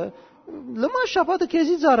 խմելները, լման շաբաթը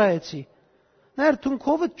քեզի ծառայեցի։ Նայր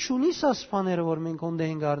թունքովը ճունիս ասփաները, որ մենք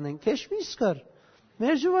ոնդեին գարնենք, քեշ միսկար,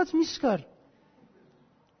 մերժված միսկար։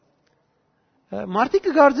 Մարդիկ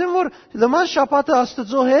կգարձեն, որ լման շաբաթը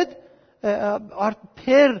Աստծո հետ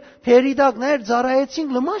Փերիդակներ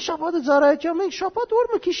ծառայեցինք, լման շաբաթը ծառայեցին, մենք շաբաթ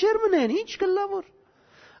օրը քիշեր մնեն, ինչ կլա որ։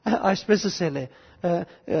 Այսպես ասել է,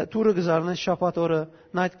 տուրը գզարնես շաբաթ օրը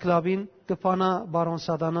նայթ կլաբին կփանա բարոն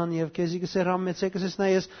Սատանան եւ քեզի կսերամ մեծե կսես նա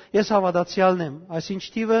ես հավատացյալն եմ, այսինչ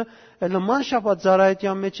թիվը լման շաբաթ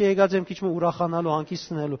ծառայության մեջ եկած եմ քիչ մը ուրախանալու,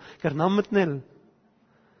 հանգիստնելու, կրնամ մտնել։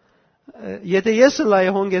 Եթե ես լայ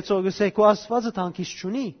հոնգեցող գսեի քո Աստվածը հանգիստ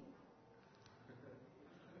չունի։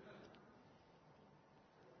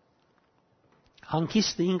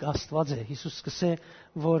 Հանգիստը ինք Աստված է, Հիսուս կսե,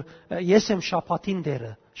 որ ես եմ շաբաթին դերը,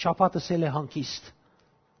 շաբաթս էլ է հանգիստ։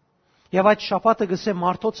 Եվ այդ շաբաթը գսե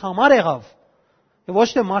մարդոց համար եղավ, եւ ոչ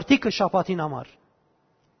թե մարդիկը շաբաթին համար։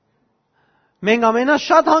 Մենք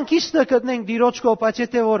ամենաշատ հանգիստը գտնենք Տիրոջ կողմ, բայց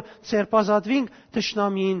եթե որ ցերպազատվինք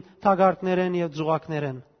թշնամին, թագարտներեն եւ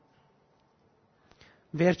ձուղակներեն։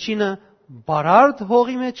 Վերջինը բարարդ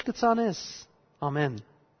հողի մեջ կցանես։ Ամեն։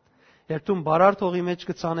 Երբ դու բարարդ հողի մեջ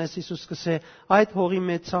կցանես, Հիսուս կսե, այդ հողի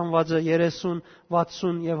մեջ ցանվածը 30,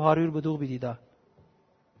 60 եւ 100 բդուղ պիտի դա։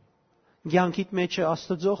 Կյանքիդ մեջը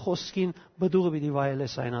Աստծո խոսքին բդուղը պիտի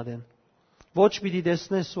վայելես այնադեն։ Ոչ պիտի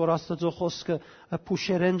տեսնես, որ Աստծո խոսքը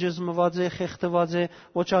փուշերեն ջզմված է, խեղդված է,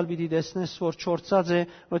 ոչ ալ պիտի տեսնես, որ չորցած է,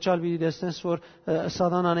 ոչ ալ պիտի տեսնես, որ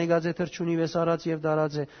սատանան եկած է թրջունի վես արած եւ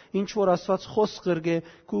դարած է։ Ինչ որ Աստված խոսք կրգե,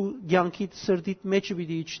 քու կյանքիդ սրտիդ մեջը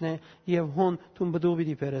պիտի իջնե եւ հոն դու բդուղ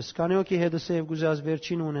պիտի բերես։ Կանյոքի հետս եւ գուզած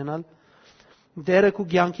վերջին ունենալ։ Դերը քու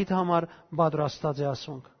կյանքիդ համար պատրաստած է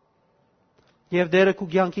ասոնք։ Եվ դերը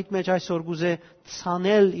քու կյանքիդ մեջ այսօր գուզե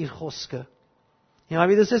ցանել իր խոսքը։ Հիմա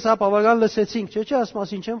դեսես ապավական լսեցինք, չէ՞,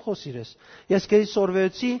 ասմասին չեմ խոսիրես։ Ես քեզի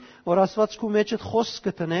սորվեցի, որ Աստված քու մեջդ խոսք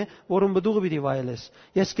կտնե, որում բդուղը պիտի վայելես։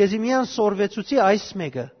 Ես քեզի միան սորվեցուցի այս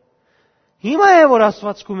մեկը։ Հիմա է որ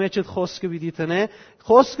Աստված քու մեջդ խոսքը պիտի տնե,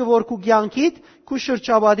 խոսքը որ քու կյանքիդ, քու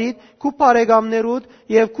շրջաբադիդ, քու բարեկամներուդ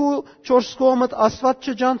եւ քու չորս կողմդ Աստված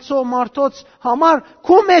չջանցող մարդոց համար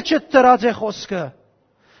քու մեջդ դրած է խոսքը։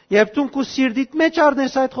 Եվ դու քու սիրտիդ մեջ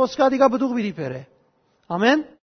առնես այդ խոսքը, դիգա բդուղ պիտի բերե։ Ամեն։